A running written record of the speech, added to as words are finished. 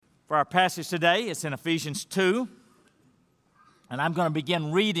For our passage today, it's in Ephesians 2, and I'm going to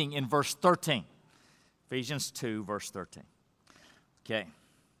begin reading in verse 13. Ephesians 2, verse 13. Okay.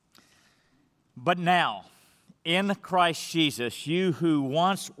 But now, in Christ Jesus, you who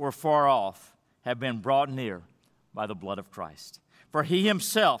once were far off have been brought near by the blood of Christ. For he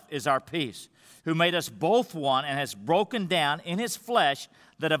himself is our peace, who made us both one and has broken down in his flesh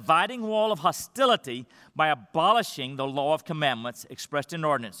the dividing wall of hostility by abolishing the law of commandments expressed in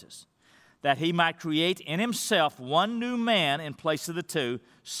ordinances, that he might create in himself one new man in place of the two,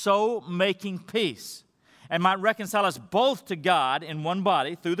 so making peace, and might reconcile us both to God in one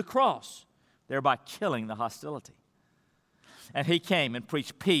body through the cross, thereby killing the hostility. And he came and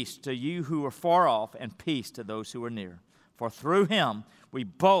preached peace to you who are far off and peace to those who are near. For through him we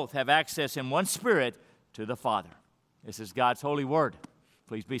both have access in one Spirit to the Father. This is God's holy word.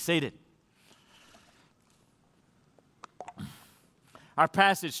 Please be seated. Our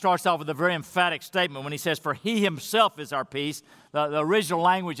passage starts off with a very emphatic statement when he says, for he himself is our peace. The original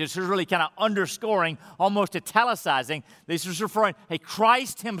language is really kind of underscoring, almost italicizing. This is referring, hey,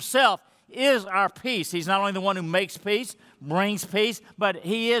 Christ himself is our peace. He's not only the one who makes peace, brings peace, but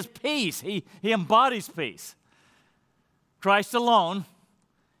he is peace. He embodies peace. Christ alone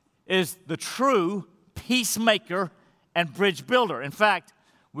is the true peacemaker and bridge builder. In fact,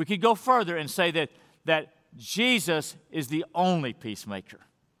 we could go further and say that Jesus is the only peacemaker.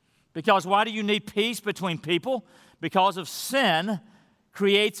 Because why do you need peace between people? Because of sin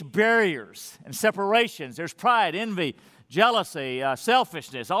creates barriers and separations. There's pride, envy, jealousy,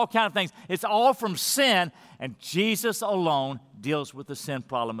 selfishness, all kinds of things. It's all from sin, and Jesus alone deals with the sin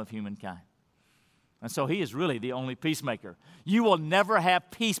problem of humankind. And so he is really the only peacemaker. You will never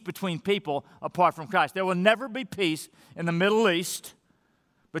have peace between people apart from Christ. There will never be peace in the Middle East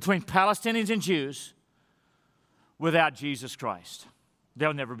between Palestinians and Jews without Jesus Christ.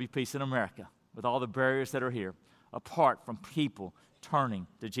 There'll never be peace in America with all the barriers that are here apart from people turning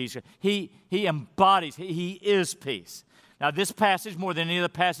to Jesus. He embodies, he is peace. Now this passage, more than any other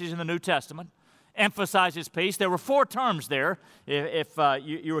passage in the New Testament, emphasizes peace. There were 4 terms there, if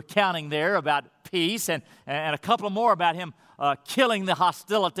you were counting there, about peace, and a couple more about him killing the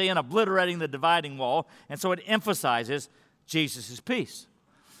hostility and obliterating the dividing wall. And so it emphasizes Jesus' peace.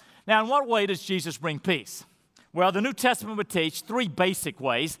 Now, in what way does Jesus bring peace? Well, the New Testament would teach 3 basic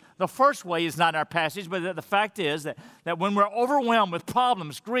ways. The first way is not in our passage, but the fact is that when we're overwhelmed with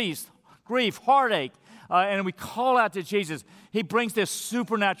problems, grief, heartache, and we call out to Jesus, he brings this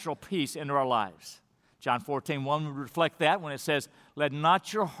supernatural peace into our lives. John 14:1 would reflect that when it says, let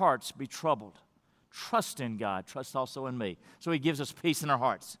not your hearts be troubled. Trust in God. Trust also in me. So he gives us peace in our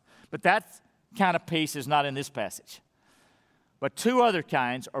hearts. But that kind of peace is not in this passage. But 2 other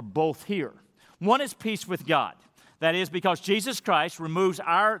kinds are both here. One is peace with God. That is because Jesus Christ removes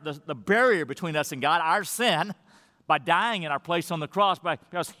the barrier between us and God, our sin, by dying in our place on the cross.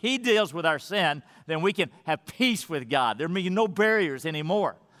 Because he deals with our sin, then we can have peace with God. There may be no barriers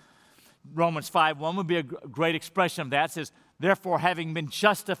anymore. Romans 5:1 would be a great expression of that. It says, therefore, having been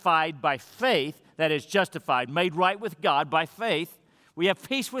justified by faith, that is justified, made right with God by faith, we have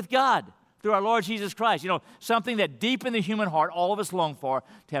peace with God through our Lord Jesus Christ. You know, something that deep in the human heart, all of us long for,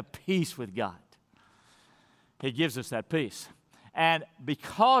 to have peace with God. He gives us that peace. And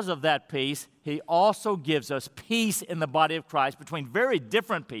because of that peace, he also gives us peace in the body of Christ between very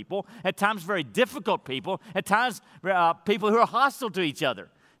different people, at times very difficult people, at times people who are hostile to each other.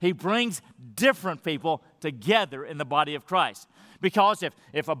 He brings different people together in the body of Christ. Because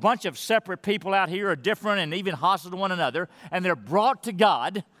if a bunch of separate people out here are different and even hostile to one another, and they're brought to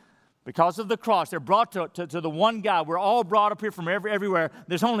God because of the cross, they're brought to the one God. We're all brought up here from everywhere.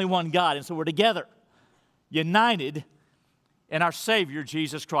 There's only one God, and so we're together, united in our Savior,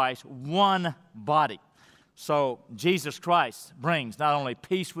 Jesus Christ, one body. So Jesus Christ brings not only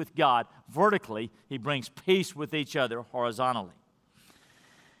peace with God vertically, he brings peace with each other horizontally.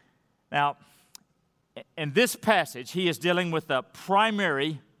 Now, in this passage, he is dealing with the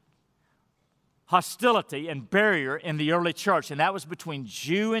primary hostility and barrier in the early church, and that was between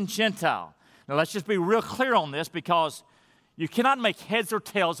Jew and Gentile. Now, let's just be real clear on this, because you cannot make heads or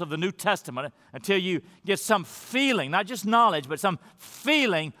tails of the New Testament until you get some feeling, not just knowledge, but some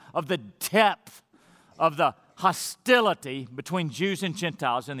feeling of the depth of the hostility between Jews and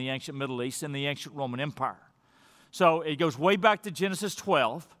Gentiles in the ancient Middle East and the ancient Roman Empire. So it goes way back to Genesis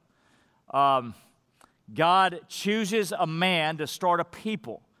 12. God chooses a man to start a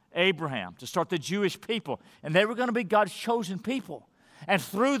people, Abraham, to start the Jewish people. And they were going to be God's chosen people. And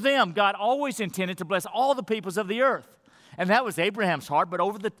through them, God always intended to bless all the peoples of the earth. And that was Abraham's heart. But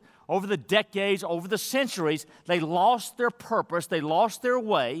over over the decades, over the centuries, they lost their purpose, they lost their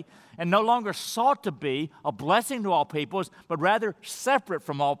way, and no longer sought to be a blessing to all peoples, but rather separate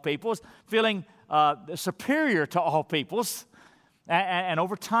from all peoples, feeling superior to all peoples. And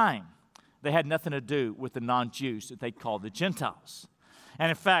over time, they had nothing to do with the non-Jews that they called the Gentiles. And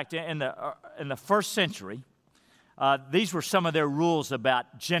in fact, in the first century, these were some of their rules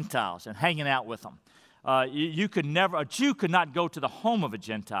about Gentiles and hanging out with them. A Jew could not go to the home of a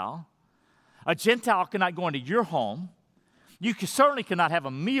Gentile. A Gentile could not go into your home. You certainly could not have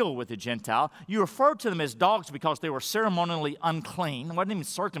a meal with a Gentile. You referred to them as dogs because they were ceremonially unclean, wasn't even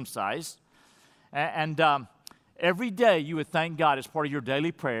circumcised. And every day you would thank God as part of your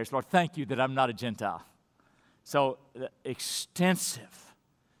daily prayers, Lord, thank you that I'm not a Gentile. So extensive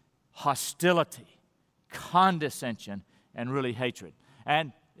hostility, condescension, and really hatred.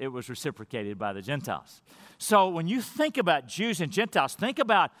 And it was reciprocated by the Gentiles. So when you think about Jews and Gentiles, think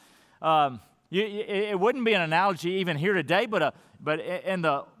about, it wouldn't be an analogy even here today, but in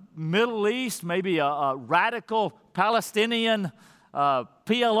the Middle East, maybe a radical Palestinian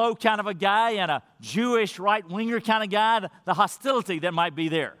PLO kind of a guy and a Jewish right-winger kind of guy, the hostility that might be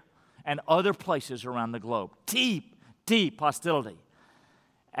there. And other places around the globe. Deep, deep hostility.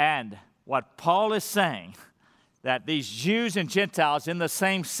 And what Paul is saying, that these Jews and Gentiles in the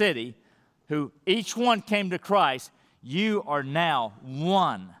same city, who each one came to Christ, you are now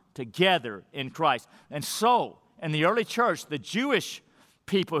one together in Christ. And so, in the early church, the Jewish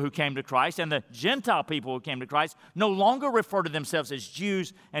people who came to Christ and the Gentile people who came to Christ no longer refer to themselves as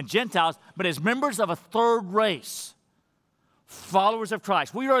Jews and Gentiles, but as members of a third race, followers of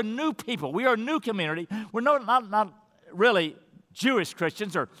Christ. We are a new people. We are a new community. We're not really Jewish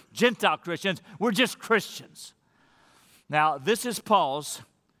Christians or Gentile Christians. We're just Christians. Now, this is Paul's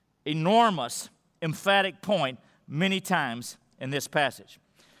enormous, emphatic point many times in this passage.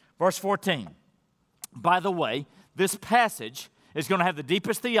 Verse 14. By the way, this passage is going to have the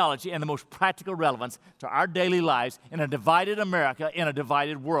deepest theology and the most practical relevance to our daily lives in a divided America, in a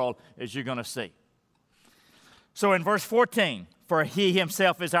divided world, as you're going to see. So in verse 14, for he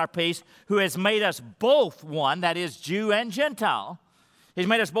himself is our peace, who has made us both one, that is Jew and Gentile. He's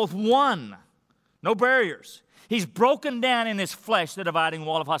made us both one, no barriers. He's broken down in his flesh the dividing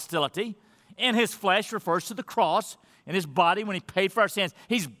wall of hostility. In his flesh refers to the cross. In his body, when he paid for our sins,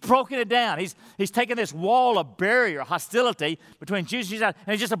 he's broken it down. He's taken this wall of barrier, hostility between Jews and Gentiles,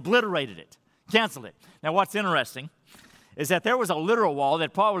 and he's just obliterated it, canceled it. Now, what's interesting is that there was a literal wall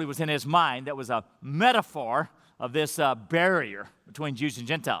that probably was in his mind that was a metaphor of this barrier between Jews and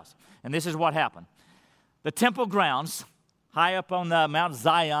Gentiles. And this is what happened. The temple grounds, high up on the Mount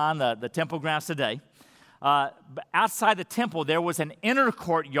Zion, the temple grounds today, outside the temple there was an inner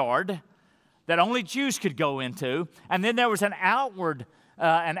courtyard that only Jews could go into, and then there was an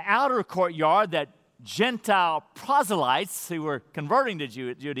outer courtyard that Gentile proselytes who were converting to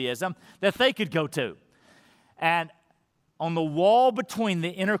Judaism, that they could go to. And on the wall between the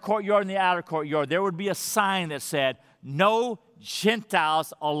inner courtyard and the outer courtyard, there would be a sign that said, no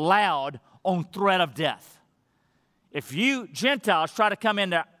Gentiles allowed on threat of death. If you Gentiles try to come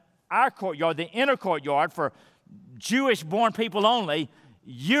into our courtyard, the inner courtyard for Jewish-born people only,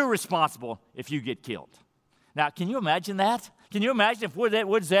 you're responsible if you get killed. Now, can you imagine that? Can you imagine if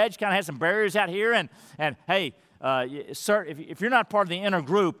Woods Edge kind of had some barriers out here and hey, sir, if you're not part of the inner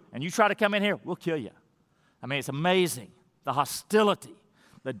group and you try to come in here, we'll kill you. I mean, it's amazing. The hostility,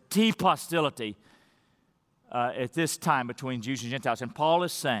 the deep hostility at this time between Jews and Gentiles. And Paul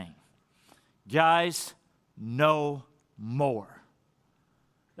is saying, guys, no more.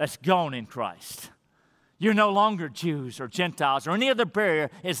 That's gone in Christ. You're no longer Jews or Gentiles or any other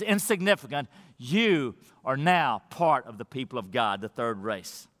barrier is insignificant. You are now part of the people of God, the third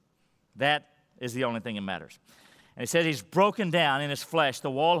race. That is the only thing that matters. And he says he's broken down in his flesh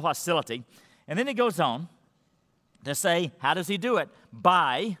the wall of hostility. And then he goes on to say, how does he do it?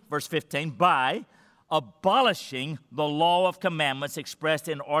 By, verse 15, by abolishing the law of commandments expressed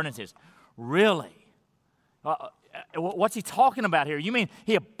in ordinances. Really? What's he talking about here? You mean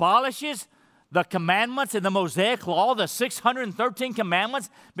he abolishes the commandments in the Mosaic Law, the 613 commandments,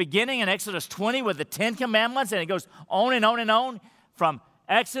 beginning in Exodus 20 with the 10 commandments, and it goes on and on and on from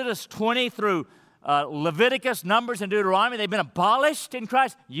Exodus 20 through Leviticus, Numbers, and Deuteronomy. They've been abolished in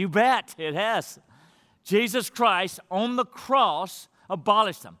Christ? You bet it has. Jesus Christ on the cross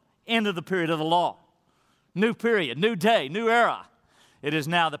abolished them. End of the period of the law. New period, new day, new era. It is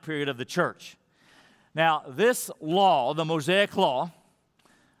now the period of the church. Now, this law, the Mosaic Law,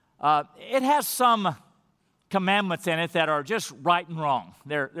 it has some commandments in it that are just right and wrong.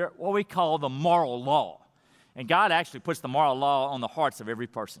 They're what we call the moral law. And God actually puts the moral law on the hearts of every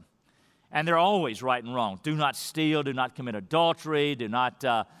person. And they're always right and wrong. Do not steal, do not commit adultery, do not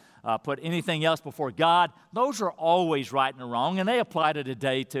put anything else before God. Those are always right and wrong, and they apply to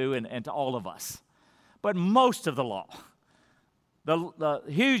today too and to all of us. But most of the law, the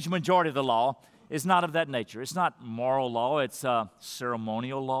huge majority of the law, is not of that nature. It's not moral law, it's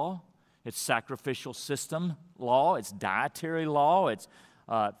ceremonial law, it's sacrificial system law, it's dietary law, it's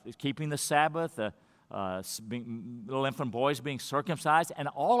keeping the Sabbath, little infant boys being circumcised, and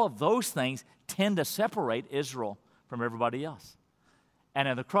all of those things tend to separate Israel from everybody else. And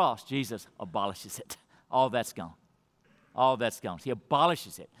at the cross, Jesus abolishes it. All that's gone. All that's gone. He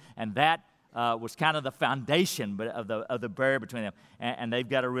abolishes it. And that was kind of the foundation of the barrier between them. And they've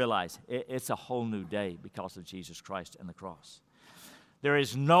got to realize it's a whole new day because of Jesus Christ and the cross. There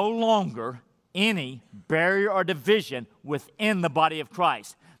is no longer any barrier or division within the body of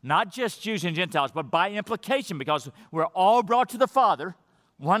Christ. Not just Jews and Gentiles, but by implication, because we're all brought to the Father,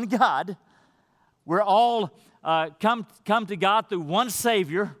 one God. We're all come to God through one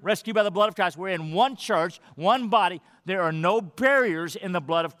Savior, rescued by the blood of Christ. We're in one church, one body. There are no barriers in the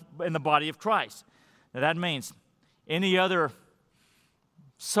body of Christ. Now that means any other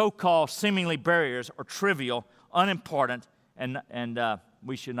so-called seemingly barriers are trivial, unimportant, and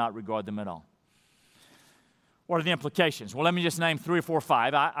we should not regard them at all. What are the implications? Well, let me just name 3 or 4 or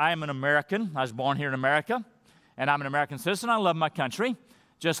 5. I am an American. I was born here in America, and I'm an American citizen. I love my country.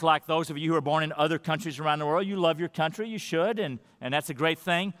 Just like those of you who are born in other countries around the world, you love your country. You should, and that's a great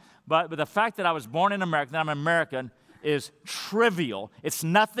thing. But the fact that I was born in America, that I'm an American, is trivial. It's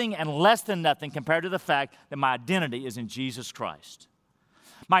nothing and less than nothing compared to the fact that my identity is in Jesus Christ.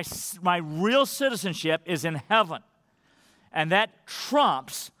 My real citizenship is in heaven, and that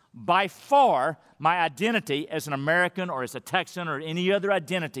trumps by far my identity as an American or as a Texan or any other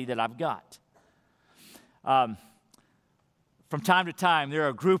identity that I've got. From time to time, there are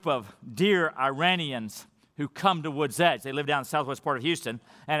a group of dear Iranians who come to Woods Edge. They live down in the southwest part of Houston,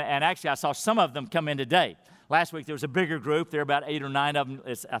 and actually I saw some of them come in today. Last week there was a bigger group. There are about 8 or 9 of them,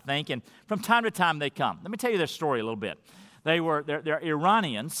 I think, and from time to time they come. Let me tell you their story a little bit. They're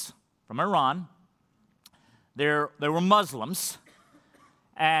Iranians from Iran. They were Muslims.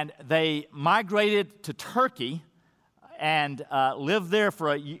 And they migrated to Turkey and lived there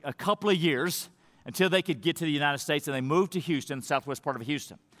for a couple of years until they could get to the United States, and they moved to Houston, the southwest part of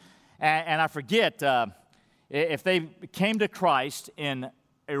Houston. And I forget if they came to Christ in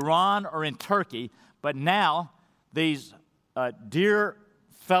Iran or in Turkey, but now these dear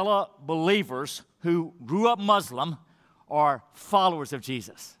fellow believers who grew up Muslim are followers of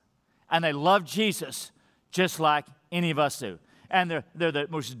Jesus. And they love Jesus just like any of us do. And they're the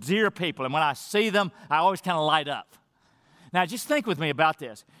most dear people. And when I see them, I always kind of light up. Now, just think with me about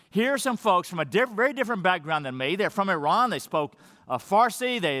this. Here are some folks from a very different background than me. They're from Iran. They spoke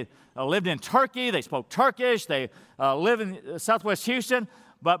Farsi. They lived in Turkey. They spoke Turkish. They live in southwest Houston.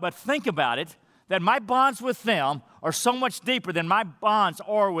 But think about it, that my bonds with them are so much deeper than my bonds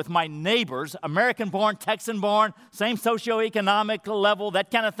are with my neighbors, American-born, Texan-born, same socioeconomic level,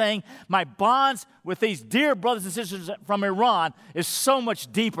 that kind of thing. My bonds with these dear brothers and sisters from Iran is so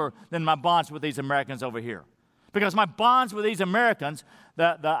much deeper than my bonds with these Americans over here. Because my bonds with these Americans,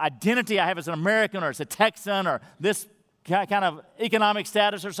 the identity I have as an American or as a Texan or this kind of economic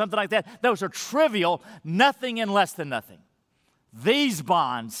status or something like that, those are trivial, nothing and less than nothing. These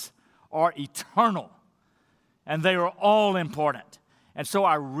bonds are eternal, and they are all important. And so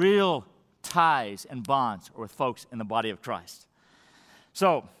our real ties and bonds are with folks in the body of Christ.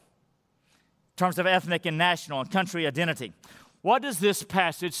 So, in terms of ethnic and national and country identity, what does this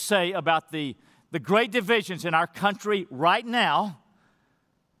passage say about the great divisions in our country right now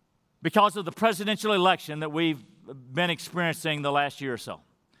because of the presidential election that we've been experiencing the last year or so?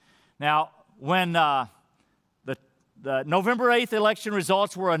 Now, when the November 8th election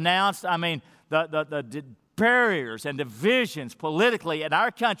results were announced, I mean, the barriers and divisions politically in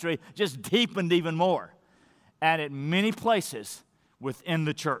our country just deepened even more. And at many places within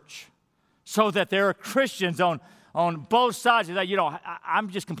the church. So that there are Christians on both sides of that. I'm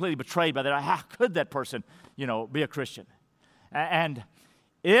just completely betrayed by that. How could that person, be a Christian? And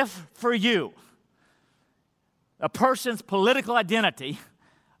if for you, a person's political identity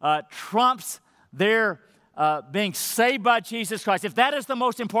trumps their being saved by Jesus Christ, if that is the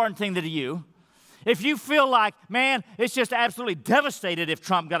most important thing to you, if you feel like, man, it's just absolutely devastated if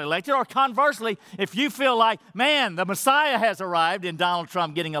Trump got elected, or conversely, if you feel like, man, the Messiah has arrived in Donald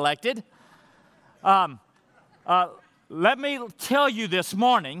Trump getting elected, let me tell you this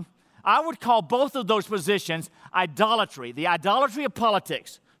morning, I would call both of those positions idolatry, the idolatry of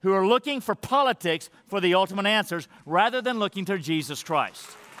politics, who are looking for politics for the ultimate answers rather than looking to Jesus Christ.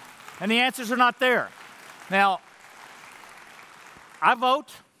 And the answers are not there. Now, I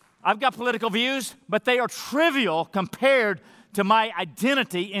vote, I've got political views, but they are trivial compared to my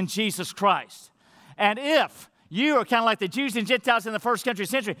identity in Jesus Christ. And if you are kind of like the Jews and Gentiles in the first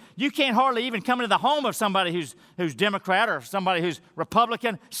century, you can't hardly even come into the home of somebody who's Democrat or somebody who's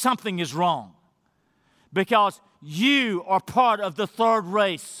Republican. Something is wrong. Because you are part of the third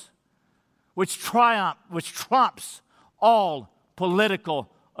race, which trumps all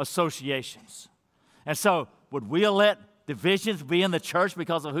political associations. And so, would we let divisions be in the church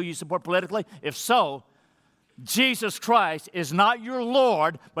because of who you support politically? If so, Jesus Christ is not your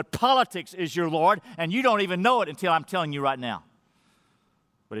Lord, but politics is your Lord, and you don't even know it until I'm telling you right now.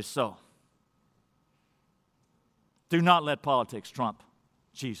 But it's so. Do not let politics trump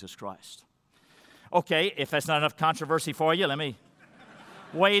Jesus Christ. Okay, if that's not enough controversy for you, let me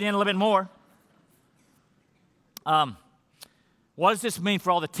weigh it in a little bit more. What does this mean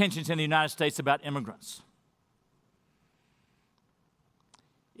for all the tensions in the United States about immigrants?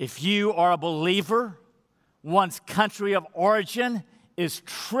 If you are a believer, one's country of origin is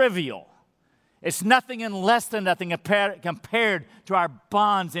trivial. It's nothing and less than nothing compared to our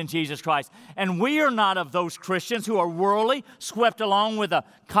bonds in Jesus Christ. And we are not of those Christians who are worldly, swept along with the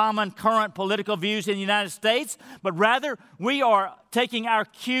common current political views in the United States, but rather we are taking our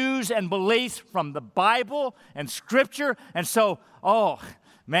cues and beliefs from the Bible and Scripture. And so, oh,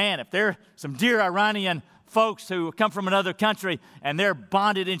 man, if there are some dear Iranian folks who come from another country and they're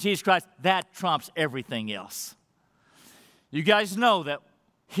bonded in Jesus Christ, that trumps everything else. You guys know that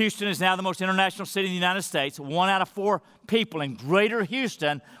Houston is now the most international city in the United States. 1 out of 4 people in greater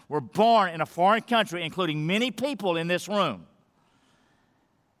Houston were born in a foreign country, including many people in this room.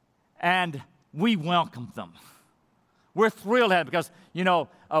 And we welcome them. We're thrilled at it because,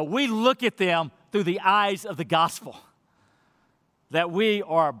 we look at them through the eyes of the gospel. That we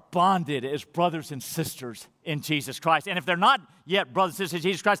are bonded as brothers and sisters in Jesus Christ. And if they're not yet brothers and sisters in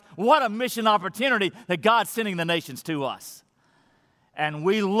Jesus Christ, what a mission opportunity that God's sending the nations to us. And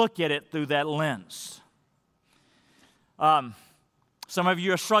we look at it through that lens. Some of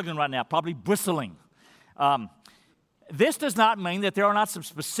you are struggling right now, probably bristling. This does not mean that there are not some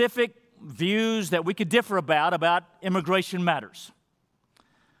specific views that we could differ about immigration matters.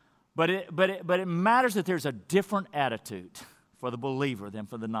 But it matters that there's a different attitude for the believer than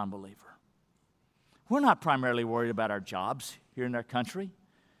for the non-believer. We're not primarily worried about our jobs here in our country.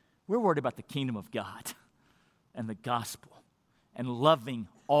 We're worried about the kingdom of God and the gospel and loving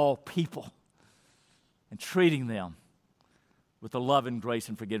all people and treating them with the love and grace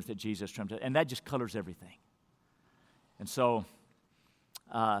and forgiveness that Jesus trumps. And that just colors everything. And so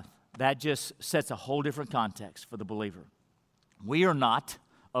that just sets a whole different context for the believer. We are not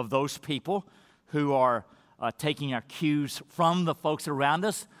of those people who are taking our cues from the folks around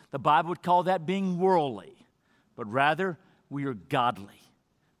us. The Bible would call that being worldly. But rather, we are godly.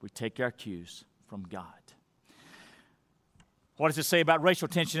 We take our cues from God. What does it say about racial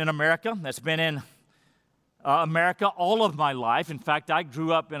tension in America? That's been in America all of my life. In fact, I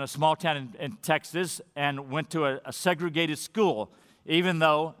grew up in a small town in Texas and went to a segregated school, even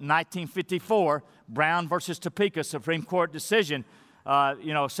though 1954, Brown versus Topeka Supreme Court decision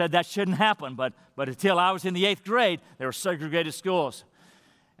said that shouldn't happen. But until I was in the 8th grade, there were segregated schools.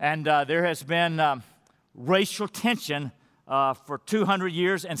 And there has been racial tension for 200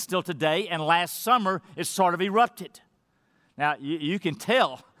 years and still today. And last summer, it sort of erupted. Now, you can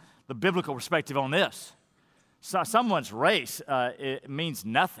tell the biblical perspective on this. So someone's race, it means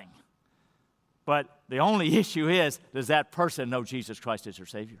nothing. But the only issue is, does that person know Jesus Christ as their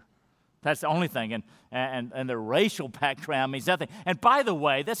Savior? That's the only thing. And the racial background means nothing. And by the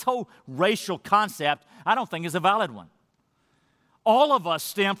way, this whole racial concept, I don't think is a valid one. All of us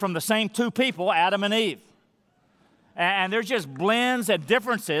stem from the same 2 people, Adam and Eve. And they're just blends and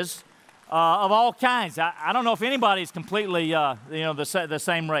differences of all kinds. I don't know if anybody's completely, the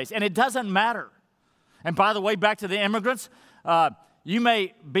same race. And it doesn't matter. And by the way, back to the immigrants, you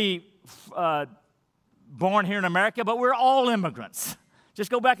may be born here in America, but we're all immigrants.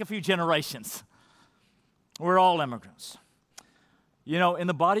 Just go back a few generations. We're all immigrants. In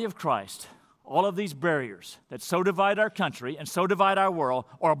the body of Christ, all of these barriers that so divide our country and so divide our world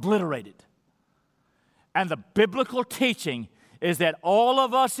are obliterated. And the biblical teaching is that all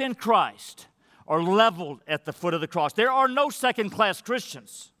of us in Christ are leveled at the foot of the cross. There are no second-class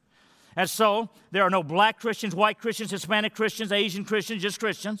Christians. And so there are no black Christians, white Christians, Hispanic Christians, Asian Christians, just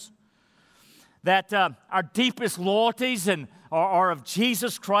Christians. That our deepest loyalties are of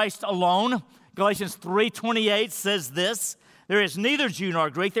Jesus Christ alone. Galatians 3:28 says this, there is neither Jew nor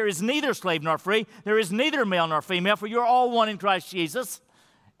Greek, there is neither slave nor free, there is neither male nor female, for you are all one in Christ Jesus.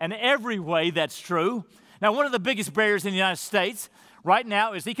 and every way that's true. Now, one of the biggest barriers in the United States right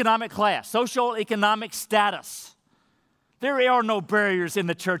now is economic class, social economic status. There are no barriers in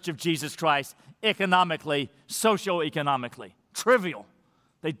the Church of Jesus Christ economically, socio-economically. Trivial.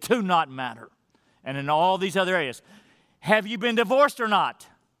 They do not matter. And in all these other areas. Have you been divorced or not?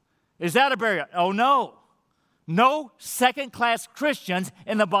 Is that a barrier? Oh, no. No second-class Christians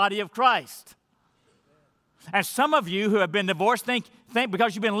in the body of Christ. And some of you who have been divorced think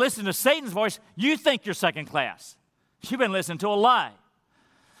because you've been listening to Satan's voice, you think you're second class. You've been listening to a lie.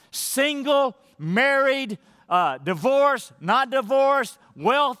 Single, married, divorced, not divorced,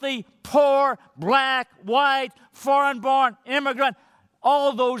 wealthy, poor, black, white, foreign-born, immigrant,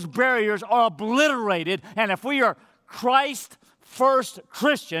 all those barriers are obliterated. And if we are Christ-first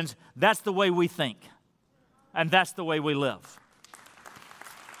Christians, that's the way we think. And that's the way we live.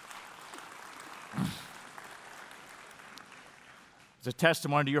 It's a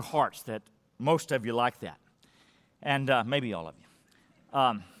testimony to your hearts that most of you like that. And maybe all of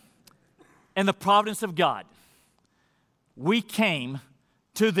you. In the providence of God, we came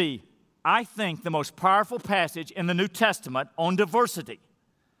to I think, the most powerful passage in the New Testament on diversity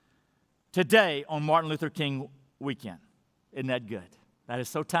today on Martin Luther King weekend. Isn't that good? That is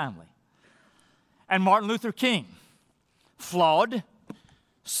so timely. And Martin Luther King, flawed,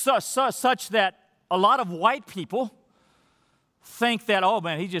 such that a lot of white people think that, oh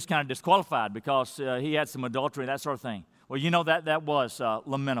man, he's just kind of disqualified because he had some adultery, that sort of thing. Well, you know that was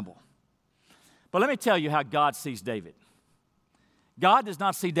lamentable. But let me tell you how God sees David. God does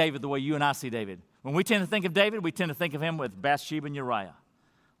not see David the way you and I see David. When we tend to think of David, we tend to think of him with Bathsheba and Uriah.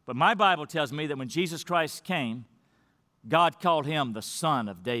 But my Bible tells me that when Jesus Christ came, God called him the Son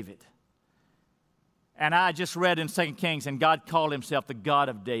of David. And I just read in 2 Kings, and God called himself the God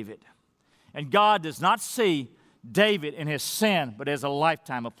of David. And God does not see David in his sin, but as a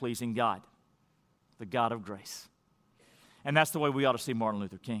lifetime of pleasing God, the God of grace. And that's the way we ought to see Martin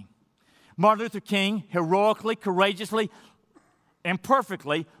Luther King. Martin Luther King heroically, courageously,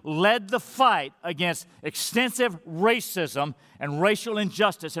 imperfectly led the fight against extensive racism and racial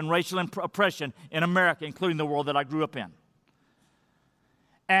injustice and racial oppression in America, including the world that I grew up in.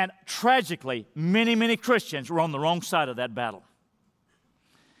 And tragically, many, many Christians were on the wrong side of that battle.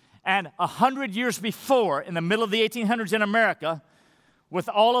 And 100 years before, in the middle of the 1800s in America, with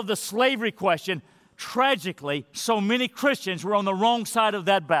all of the slavery question, tragically, so many Christians were on the wrong side of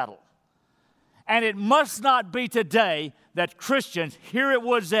that battle. And it must not be today that Christians here at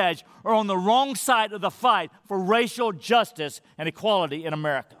Woods Edge are on the wrong side of the fight for racial justice and equality in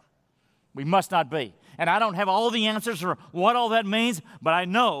America. We must not be. And I don't have all the answers for what all that means, but I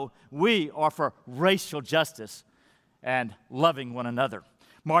know we are for racial justice and loving one another.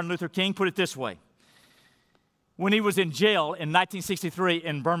 Martin Luther King put it this way. When he was in jail in 1963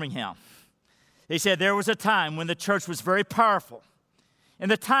 in Birmingham, he said, there was a time when the church was very powerful. In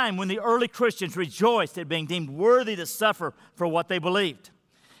the time when the early Christians rejoiced at being deemed worthy to suffer for what they believed.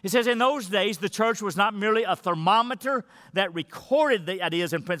 He says, in those days, the church was not merely a thermometer that recorded the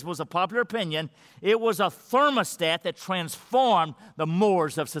ideas and principles of popular opinion. It was a thermostat that transformed the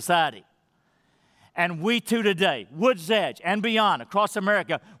mores of society. And we too today, Woods Edge and beyond, across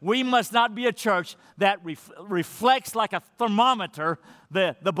America, we must not be a church that reflects like a thermometer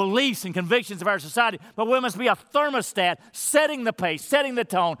the beliefs and convictions of our society, but we must be a thermostat setting the pace, setting the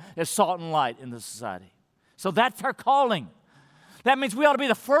tone as salt and light in the society. So that's our calling. That means we ought to be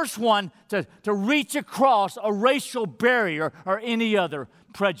the first one to reach across a racial barrier or any other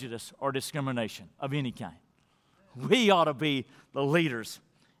prejudice or discrimination of any kind. We ought to be the leaders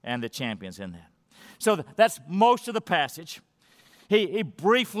and the champions in that. So that's most of the passage. He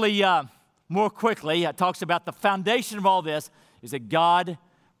briefly, more quickly, talks about the foundation of all this is that God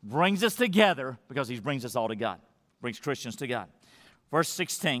brings us together because he brings us all to God, brings Christians to God. Verse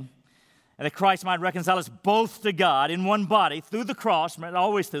 16, and that Christ might reconcile us both to God in one body through the cross,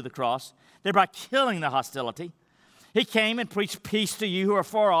 always through the cross, thereby killing the hostility. He came and preached peace to you who are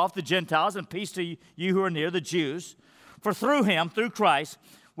far off, the Gentiles, and peace to you who are near, the Jews. For through him, through Christ,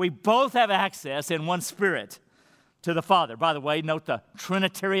 we both have access in one Spirit to the Father. By the way, note the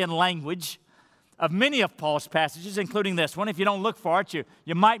Trinitarian language of many of Paul's passages, including this one. If you don't look for it,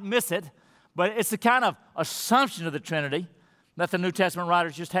 you might miss it. But it's the kind of assumption of the Trinity that the New Testament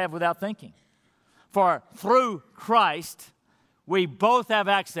writers just have without thinking. For through Christ, we both have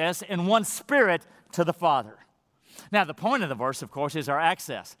access in one Spirit to the Father. Now, the point of the verse, of course, is our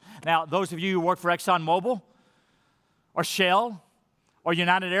access. Now, those of you who work for ExxonMobil or Shell or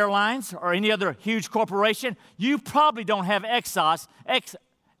United Airlines or any other huge corporation, you probably don't have access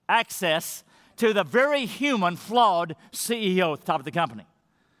to the very human, flawed CEO at the top of the company.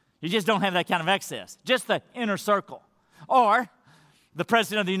 You just don't have that kind of access, just the inner circle. Or the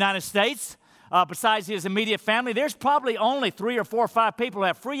President of the United States, besides his immediate family, there's probably only 3 or 4 or 5 people who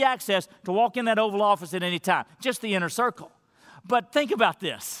have free access to walk in that Oval Office at any time, just the inner circle. But think about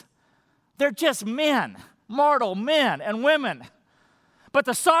this. They're just men, mortal men and women. But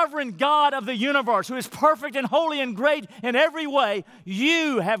the sovereign God of the universe, who is perfect and holy and great in every way,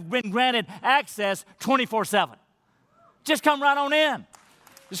 you have been granted access 24/7. Just come right on in.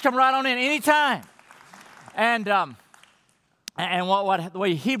 Just come right on in anytime. And what the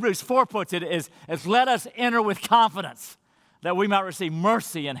way Hebrews 4 puts it is let us enter with confidence that we might receive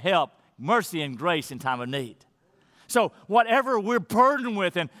mercy and help, mercy and grace in time of need. So whatever we're burdened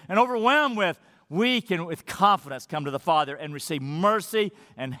with and overwhelmed with, we can with confidence come to the Father and receive mercy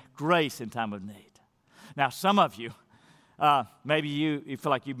and grace in time of need. Now, some of you, maybe you feel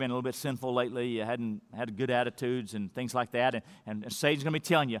like you've been a little bit sinful lately. You hadn't had good attitudes and things like that. And Satan's going to be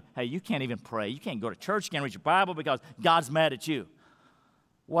telling you, hey, you can't even pray. You can't go to church. You can't read your Bible because God's mad at you.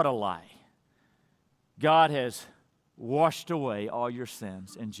 What a lie. God has washed away all your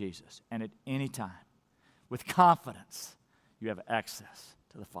sins in Jesus. And at any time, with confidence, you have access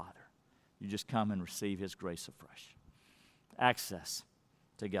to the Father. You just come and receive His grace afresh. Access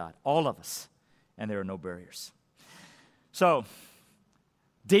to God. All of us. And there are no barriers. So,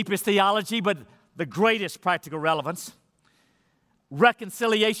 deepest theology, but the greatest practical relevance.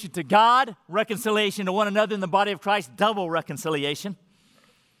 Reconciliation to God, reconciliation to one another in the body of Christ, double reconciliation.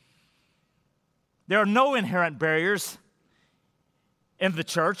 There are no inherent barriers in the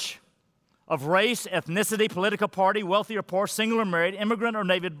church of race, ethnicity, political party, wealthy or poor, single or married, immigrant or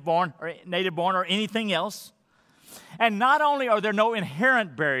native born or anything else. And not only are there no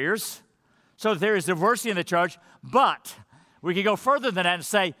inherent barriers, so there is diversity in the church, but we could go further than that and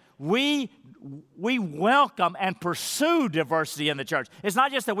say we welcome and pursue diversity in the church. It's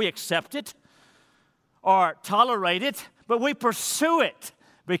not just that we accept it or tolerate it, but we pursue it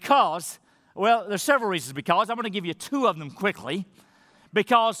because, well, there's several reasons because. I'm going to give you 2 of them quickly.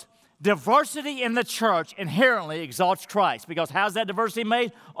 Because diversity in the church inherently exalts Christ. Because how's that diversity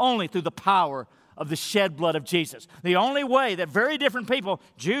made? Only through the power of the shed blood of Jesus. The only way that very different people,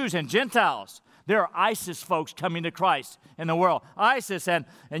 Jews and Gentiles, there are ISIS folks coming to Christ in the world. ISIS and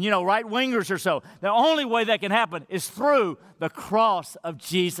right-wingers or so. The only way that can happen is through the cross of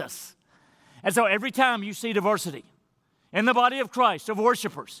Jesus. And so every time you see diversity in the body of Christ, of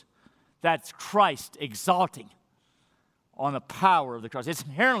worshipers, that's Christ exalting on the power of the cross. It's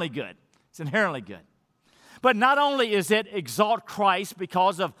inherently good. It's inherently good. But not only is it exalt Christ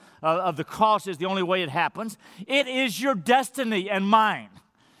because of the cross is the only way it happens, it is your destiny and mine.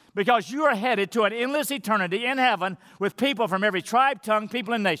 Because you are headed to an endless eternity in heaven with people from every tribe, tongue,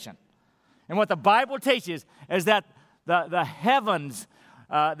 people, and nation. And what the Bible teaches is that the heavens,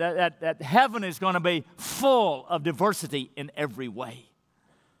 that heaven is going to be full of diversity in every way.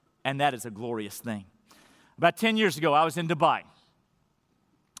 And that is a glorious thing. About 10 years ago, I was in Dubai.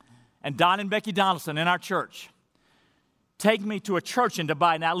 And Don and Becky Donaldson in our church take me to a church in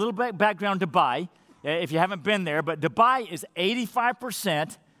Dubai. Now, a little bit background Dubai, if you haven't been there, but Dubai is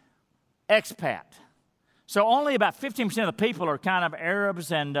 85% expat. So only about 15% of the people are kind of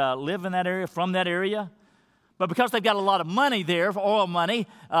Arabs and live in that area, from that area. But because they've got a lot of money there, oil money,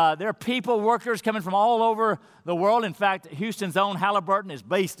 there are people, workers coming from all over the world. In fact, Houston's own Halliburton is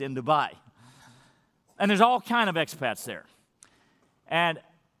based in Dubai. And there's all kind of expats there. And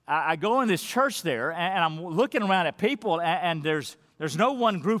I go in this church there, and I'm looking around at people, and there's no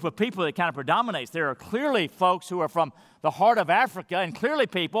one group of people that kind of predominates. There are clearly folks who are from the heart of Africa, and clearly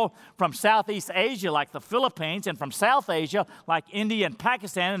people from Southeast Asia, like the Philippines, and from South Asia, like India and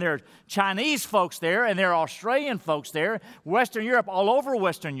Pakistan, and there are Chinese folks there, and there are Australian folks there, Western Europe, all over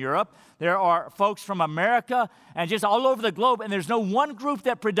Western Europe. There are folks from America, and just all over the globe, and there's no one group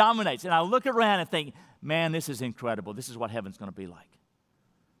that predominates. And I look around and think, man, this is incredible. This is what heaven's going to be like.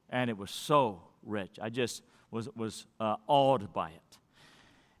 And it was so rich. I just was awed by it.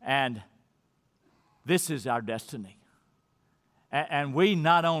 And this is our destiny. And we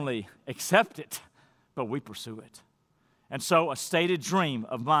not only accept it, but we pursue it. And so a stated dream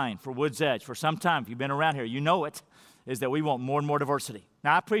of mine for Woods Edge, for some time, if you've been around here, you know it, is that we want more and more diversity.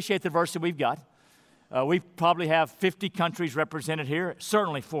 Now, I appreciate the diversity we've got. We probably have 50 countries represented here,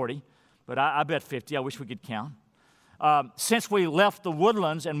 certainly 40, but I bet 50. I wish we could count. Since we left the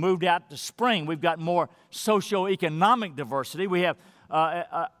Woodlands and moved out to Spring, we've got more socioeconomic diversity. We have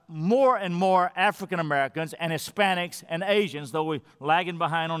more and more African Americans and Hispanics and Asians, though we're lagging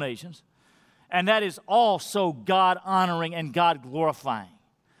behind on Asians. And that is all so God-honoring and God-glorifying.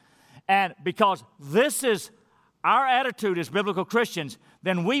 And because this is our attitude as biblical Christians,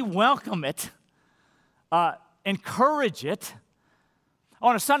 then we welcome it, encourage it.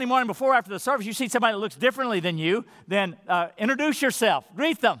 On a Sunday morning before or after the service, you see somebody that looks differently than you, then introduce yourself,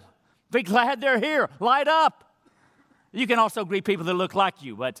 greet them, be glad they're here, light up. You can also greet people that look like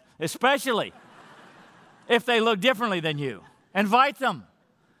you, but especially if they look differently than you, invite them.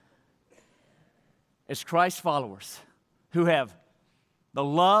 As Christ followers who have the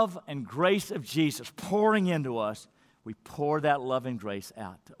love and grace of Jesus pouring into us, we pour that love and grace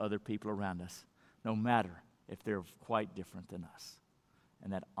out to other people around us, no matter if they're quite different than us.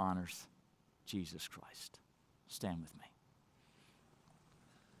 And that honors Jesus Christ. Stand with me.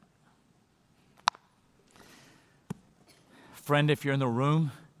 Friend, if you're in the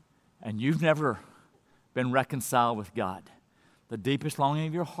room and you've never been reconciled with God, the deepest longing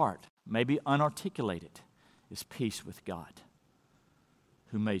of your heart, maybe unarticulated, is peace with God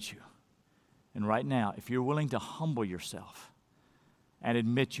who made you. And right now, if you're willing to humble yourself and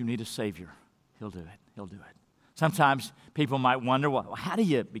admit you need a Savior, He'll do it. He'll do it. Sometimes people might wonder, well, how do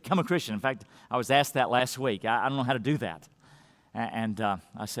you become a Christian? In fact, I was asked that last week. I don't know how to do that. And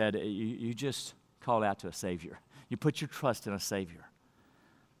I said, you just call out to a Savior. You put your trust in a Savior.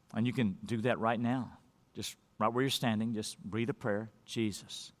 And you can do that right now. Just right where you're standing, just breathe a prayer.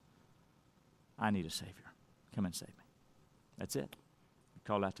 Jesus, I need a Savior. Come and save me. That's it.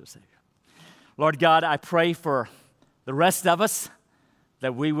 Call out to a Savior. Lord God, I pray for the rest of us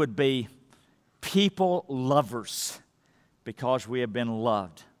that we would be people lovers because we have been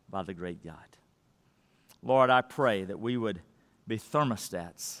loved by the great God. Lord, I pray that we would be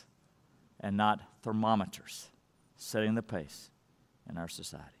thermostats and not thermometers, setting the pace in our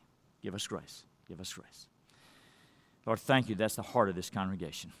society. Give us grace. Give us grace. Lord, thank you. That's the heart of this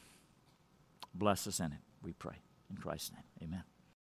congregation. Bless us in it, we pray. In Christ's name, amen.